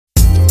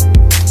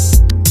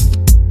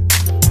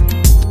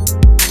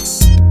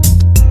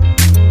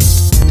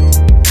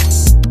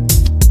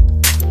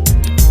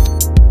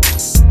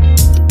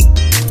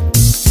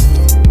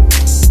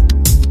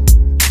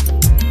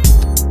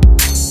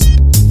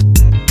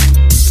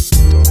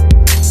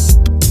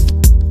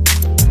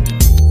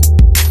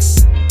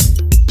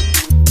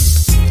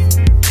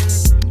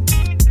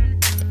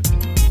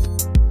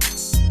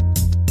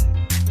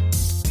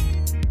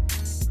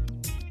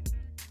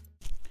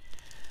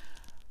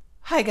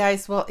Hi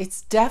guys, well,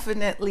 it's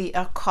definitely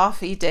a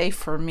coffee day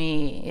for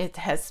me. It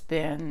has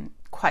been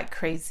quite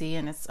crazy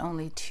and it's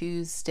only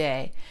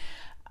Tuesday.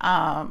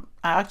 I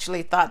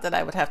actually thought that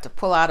I would have to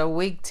pull out a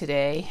wig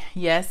today.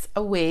 Yes,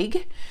 a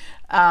wig.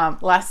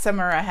 Last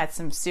summer I had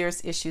some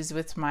serious issues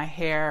with my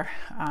hair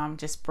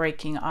just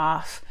breaking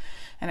off,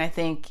 and I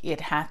think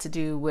it had to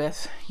do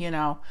with,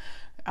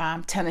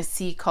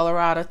 Tennessee,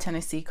 Colorado,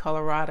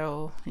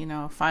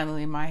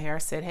 finally my hair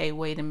said, hey,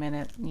 wait a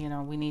minute,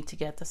 we need to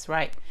get this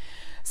right.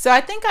 So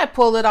I think I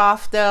pulled it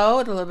off though,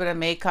 with a little bit of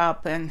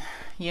makeup and,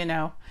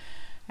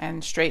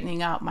 and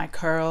straightening out my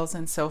curls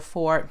and so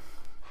forth.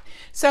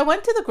 So I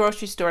went to the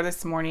grocery store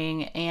this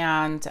morning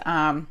and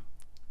I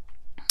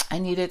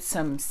needed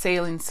some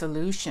saline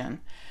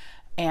solution,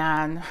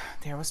 and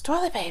there was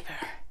toilet paper.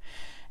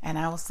 And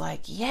I was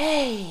like,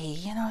 yay,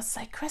 it's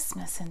like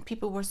Christmas, and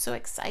people were so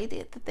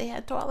excited that they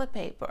had toilet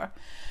paper.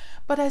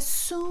 But as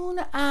soon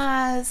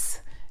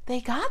as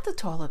they got the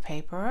toilet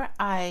paper,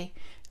 I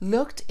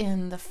looked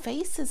in the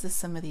faces of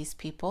some of these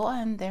people,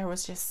 and there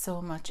was just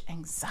so much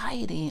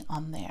anxiety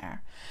on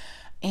there.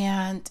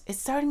 And it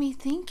started me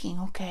thinking,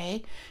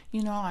 okay,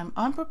 I'm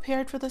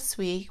unprepared for this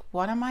week.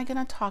 What am I going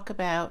to talk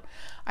about?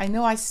 I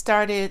know I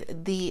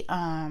started the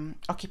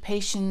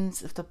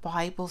Occupations of the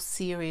Bible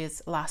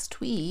series last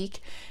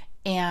week.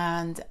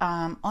 And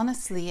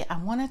honestly, I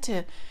wanted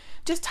to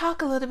just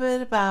talk a little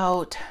bit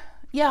about,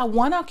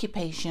 one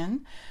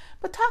occupation,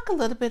 but talk a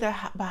little bit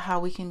about how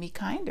we can be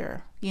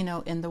kinder,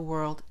 in the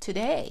world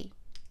today.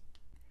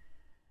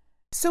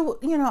 So,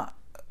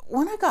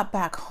 when I got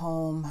back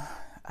home,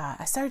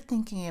 I started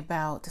thinking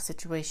about the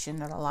situation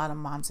that a lot of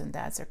moms and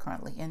dads are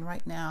currently in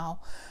right now,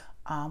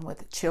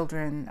 with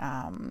children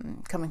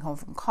coming home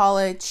from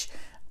college,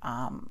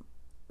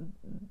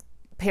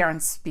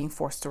 parents being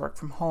forced to work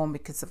from home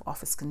because of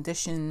office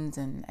conditions,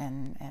 and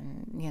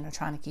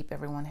trying to keep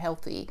everyone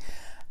healthy,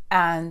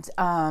 and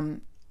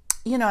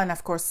and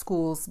of course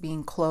schools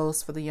being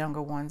closed for the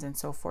younger ones and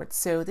so forth.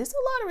 So there's a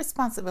lot of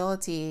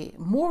responsibility,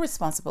 more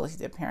responsibility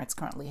that parents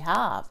currently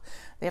have.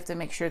 They have to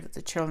make sure that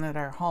the children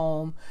are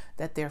home,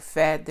 that they're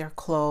fed, they're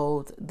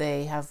clothed,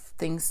 they have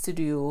things to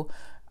do.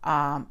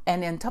 And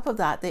on top of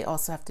that, they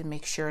also have to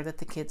make sure that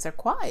the kids are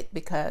quiet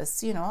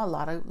because, a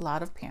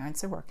lot of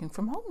parents are working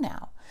from home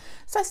now.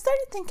 So I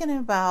started thinking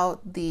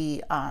about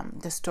the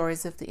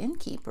stories of the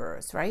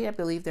innkeepers, right? I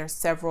believe there are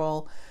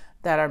several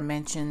that are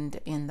mentioned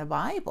in the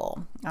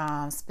Bible,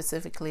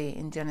 specifically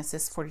in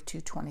Genesis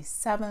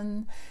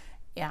 42:27,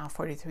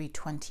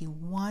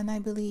 43:21, I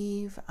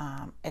believe,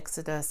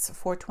 Exodus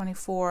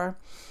 4:24,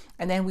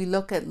 and then we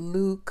look at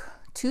Luke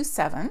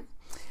 2:7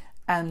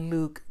 and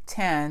Luke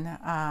 10,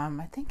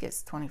 I think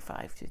it's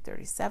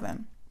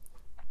 25-37.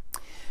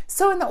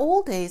 So in the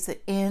old days,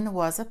 the inn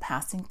was a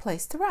passing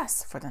place to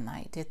rest for the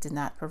night. It did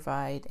not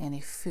provide any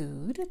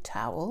food,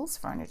 towels,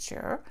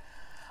 furniture,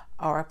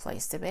 or a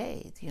place to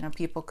bathe.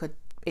 People could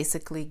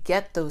basically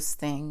get those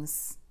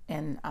things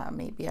in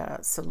maybe a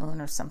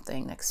saloon or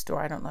something next door.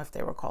 I don't know if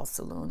they were called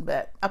saloon,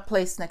 but a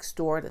place next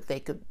door that they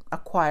could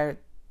acquire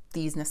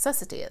these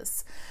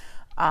necessities.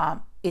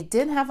 It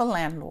didn't have a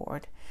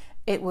landlord.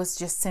 It was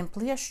just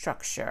simply a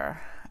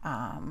structure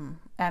and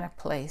a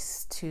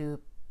place to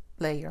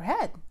lay your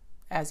head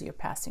as you're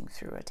passing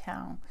through a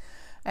town.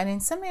 And in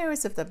some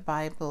areas of the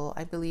Bible,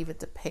 I believe it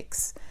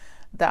depicts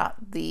that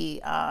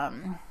the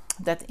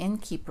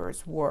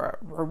innkeepers were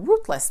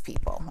ruthless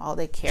people. All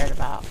they cared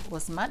about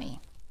was money.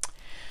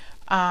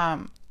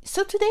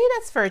 So today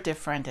that's very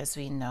different, as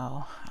we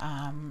know.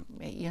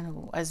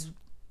 As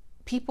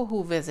people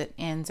who visit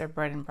inns or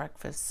bread and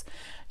breakfasts,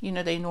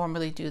 they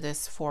normally do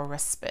this for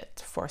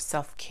respite, for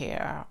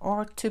self-care,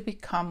 or to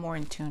become more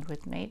in tune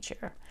with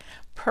nature.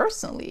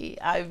 Personally,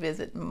 I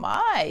visit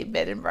my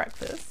bed and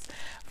breakfast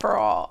for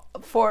all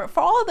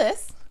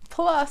this,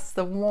 plus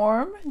the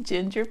warm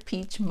ginger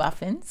peach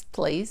muffins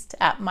placed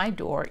at my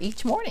door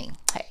each morning.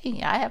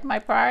 Hey, I have my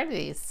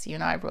priorities,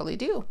 I really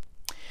do.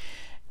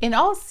 In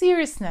all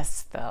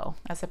seriousness, though,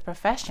 as a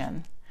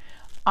profession,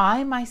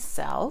 I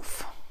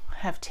myself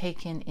have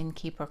taken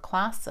innkeeper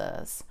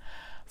classes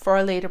for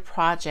a later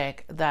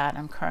project that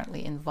I'm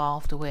currently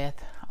involved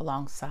with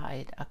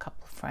alongside a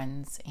couple of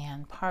friends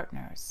and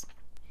partners.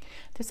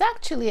 There's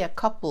actually a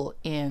couple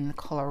in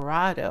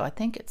Colorado, I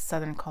think it's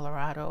Southern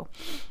Colorado,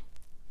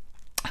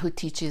 who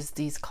teaches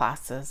these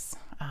classes.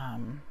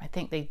 I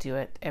think they do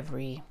it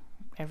every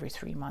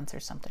 3 months or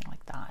something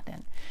like that.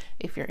 And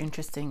if you're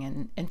interested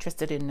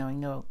in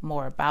knowing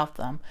more about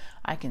them,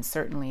 I can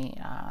certainly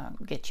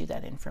get you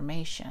that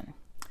information.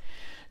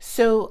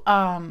 So,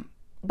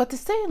 but to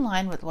stay in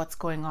line with what's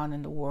going on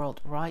in the world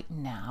right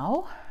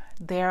now,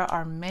 there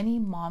are many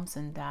moms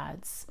and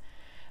dads,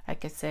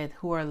 like I said,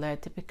 who are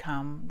led to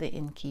become the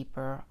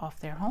innkeeper of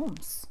their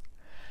homes.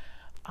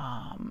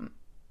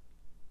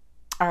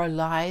 Our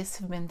lives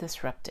have been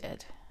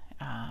disrupted.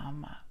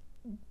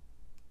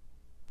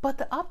 But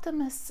the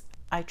optimist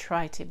I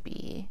try to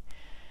be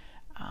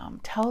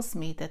tells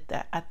me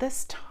that at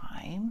this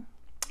time,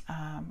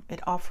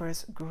 it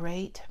offers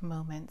great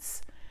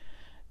moments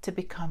to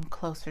become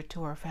closer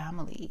to our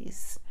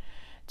families,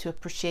 to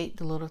appreciate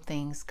the little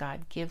things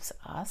God gives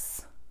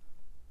us,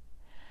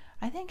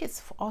 I think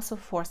it's also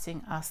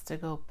forcing us to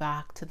go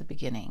back to the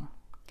beginning,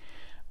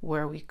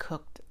 where we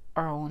cooked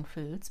our own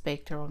foods,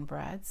 baked our own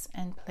breads,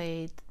 and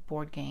played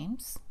board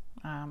games,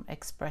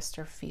 expressed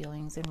our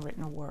feelings in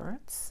written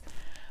words,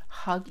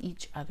 hug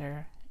each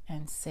other,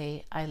 and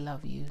say, I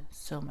love you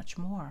so much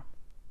more.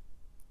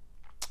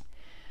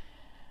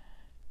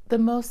 The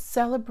most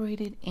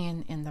celebrated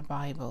inn in the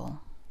Bible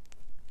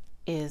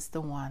is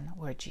the one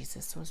where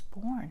Jesus was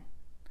born.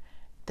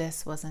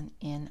 This was an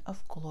inn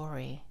of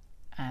glory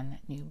and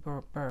new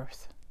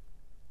birth.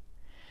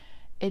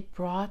 It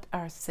brought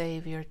our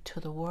Savior to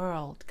the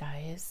world,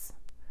 guys.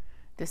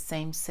 The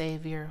same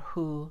Savior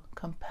who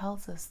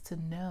compels us to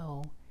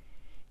know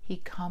he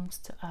comes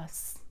to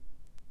us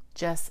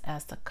just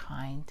as the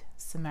kind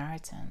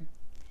Samaritan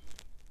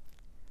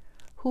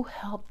who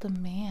helped the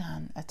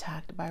man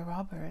attacked by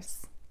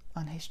robbers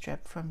on his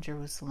trip from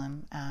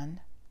Jerusalem and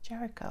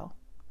Jericho.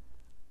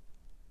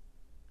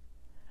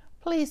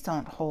 Please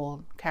don't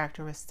hold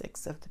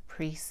characteristics of the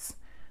priest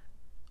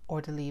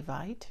or the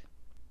Levite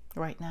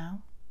right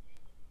now,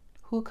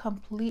 who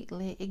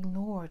completely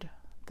ignored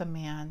the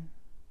man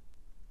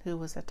who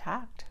was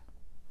attacked.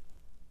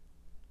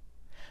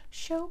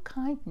 Show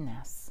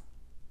kindness.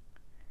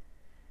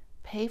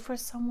 Pay for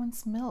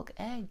someone's milk,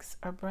 eggs,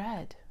 or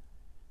bread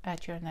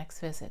at your next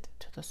visit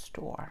to the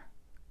store.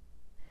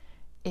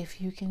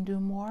 If you can do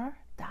more,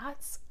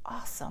 that's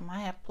awesome.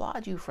 I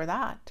applaud you for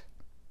that.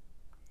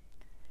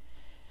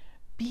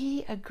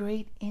 Be a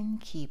great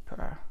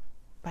innkeeper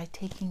by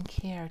taking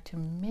care to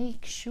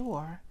make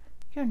sure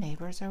your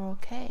neighbors are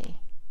okay.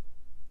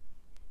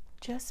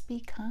 Just be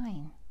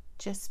kind.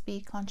 Just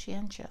be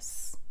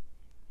conscientious.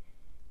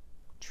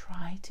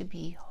 Try to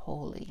be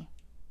holy.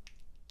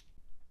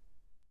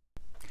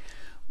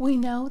 We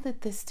know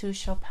that this too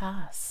shall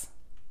pass.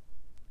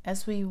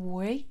 As we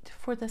wait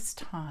for this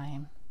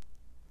time,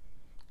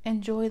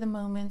 enjoy the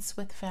moments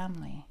with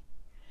family.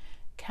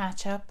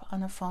 Catch up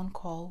on a phone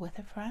call with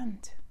a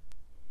friend.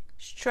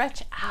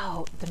 Stretch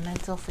out the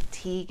mental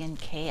fatigue and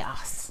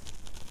chaos.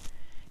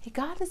 Hey,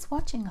 God is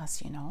watching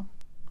us, you know.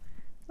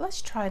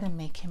 Let's try to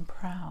make him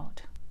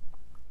proud.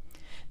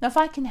 Now, if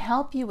I can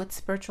help you with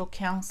spiritual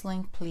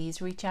counseling,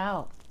 please reach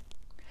out.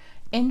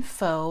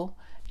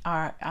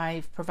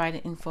 I've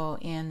provided info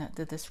in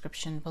the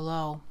description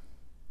below.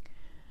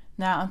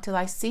 Now, until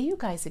I see you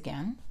guys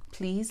again,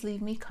 please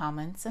leave me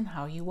comments on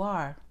how you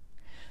are.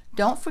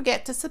 Don't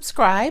forget to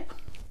subscribe,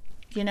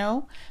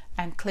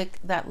 and click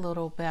that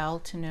little bell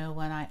to know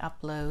when I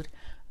upload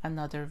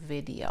another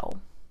video.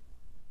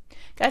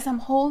 Guys, I'm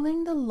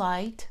holding the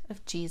light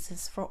of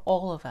Jesus for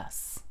all of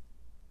us.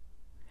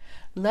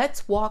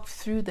 Let's walk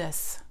through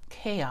this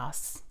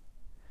chaos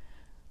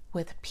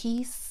with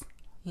peace,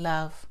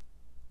 love,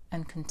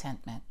 and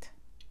contentment.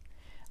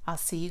 I'll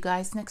see you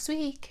guys next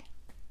week.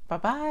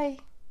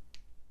 Bye-bye.